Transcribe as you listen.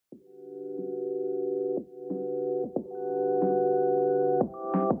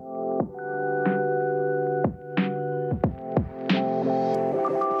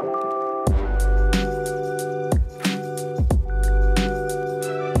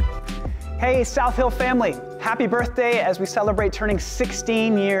Hey, South Hill family, happy birthday as we celebrate turning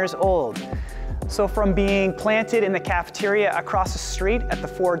 16 years old. So from being planted in the cafeteria across the street at the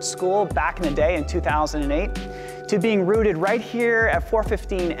Ford School back in the day in 2008, to being rooted right here at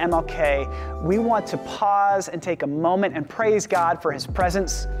 415 MLK, we want to pause and take a moment and praise God for His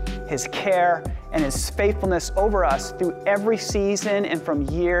presence, His care, and His faithfulness over us through every season and from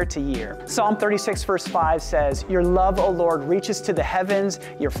year to year. Psalm 36 verse 5 says, "Your love, O Lord, reaches to the heavens,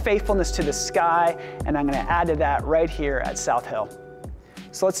 your faithfulness to the sky," and I'm going to add to that right here at South Hill.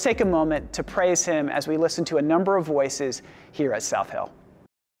 So let's take a moment to praise Him as we listen to a number of voices here at South Hill.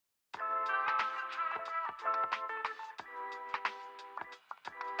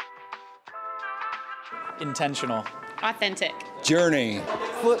 Intentional. Authentic. Journey.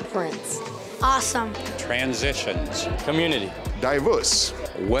 Footprints. Awesome. Transitions. Community. Diverse.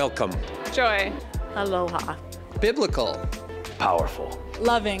 Welcome. Joy. Aloha. Biblical. Powerful.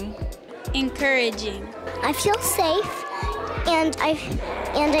 Loving. Encouraging. I feel safe and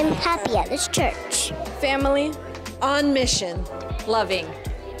I'm happy at this church. Family. On mission. Loving.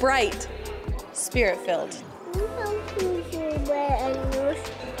 Bright. Spirit-filled.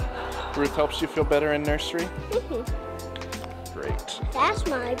 Ruth helps you feel better in nursery? Great. That's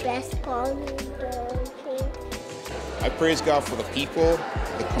my best part. I praise God for the people,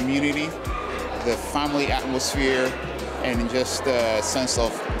 the community, the family atmosphere, and just a sense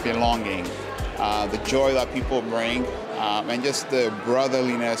of belonging. The joy that people bring, and just the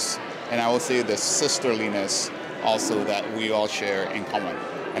brotherliness, and I would say the sisterliness also that we all share in common.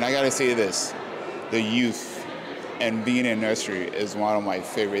 And I gotta say this, the youth and being in nursery is one of my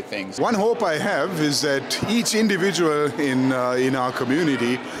favorite things. One hope I have is that each individual in our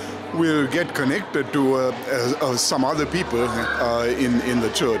community will get connected to some other people in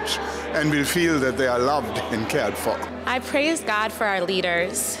the church and will feel that they are loved and cared for. I praise God for our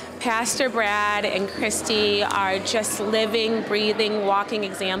leaders. Pastor Brad and Christy are just living, breathing, walking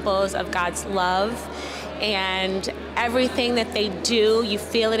examples of God's love. And everything that they do, you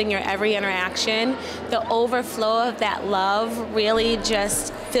feel it in your every interaction. The overflow of that love really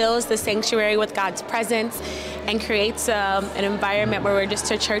just fills the sanctuary with God's presence and creates an environment where we're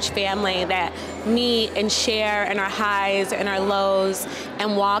just a church family that meet and share in our highs and our lows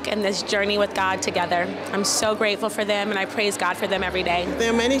and walk in this journey with God together. I'm so grateful for them, and I praise God for them every day.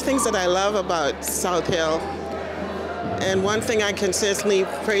 There are many things that I love about South Hill, and one thing I consistently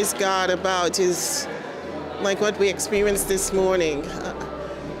praise God about is like what we experienced this morning.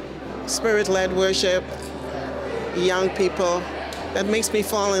 Spirit-led worship, young people, that makes me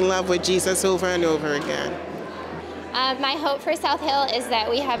fall in love with Jesus over and over again. My hope for South Hill is that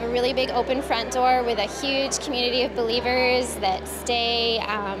we have a really big open front door with a huge community of believers that stay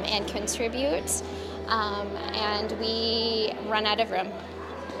and contribute, and we run out of room.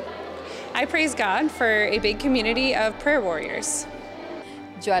 I praise God for a big community of prayer warriors.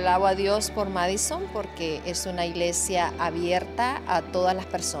 Yo alabo a Dios por Madison porque es una iglesia abierta a todas las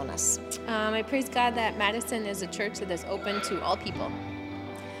personas. I praise God that Madison is a church that is open to all people.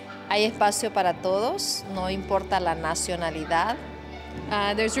 Hay espacio para todos, no importa la nacionalidad.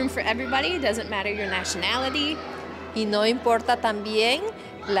 There's room for everybody, it doesn't matter your nationality. Y no importa también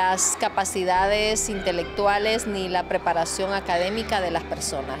las capacidades intelectuales ni la preparación académica de las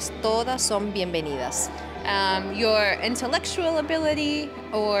personas. Todas son bienvenidas. Your intellectual ability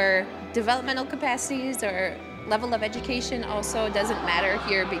or developmental capacities or level of education also doesn't matter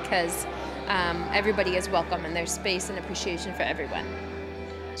here because everybody is welcome and there's space and appreciation for everyone.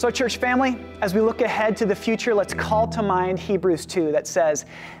 So church family, as we look ahead to the future, let's call to mind Hebrews 2 that says,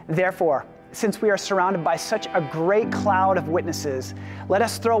 "Therefore, since we are surrounded by such a great cloud of witnesses, let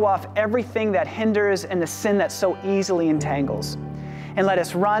us throw off everything that hinders and the sin that so easily entangles. And let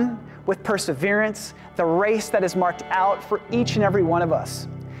us run with perseverance the race that is marked out for each and every one of us,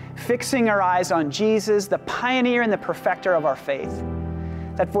 fixing our eyes on Jesus, the pioneer and the perfecter of our faith,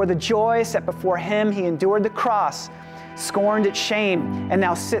 that for the joy set before Him, He endured the cross, scorned its shame, and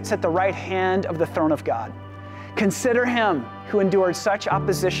now sits at the right hand of the throne of God. Consider Him who endured such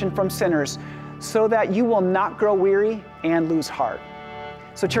opposition from sinners, so that you will not grow weary and lose heart."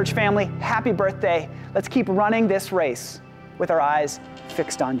 So church family, happy birthday. Let's keep running this race with our eyes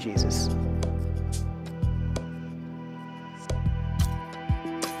fixed on Jesus.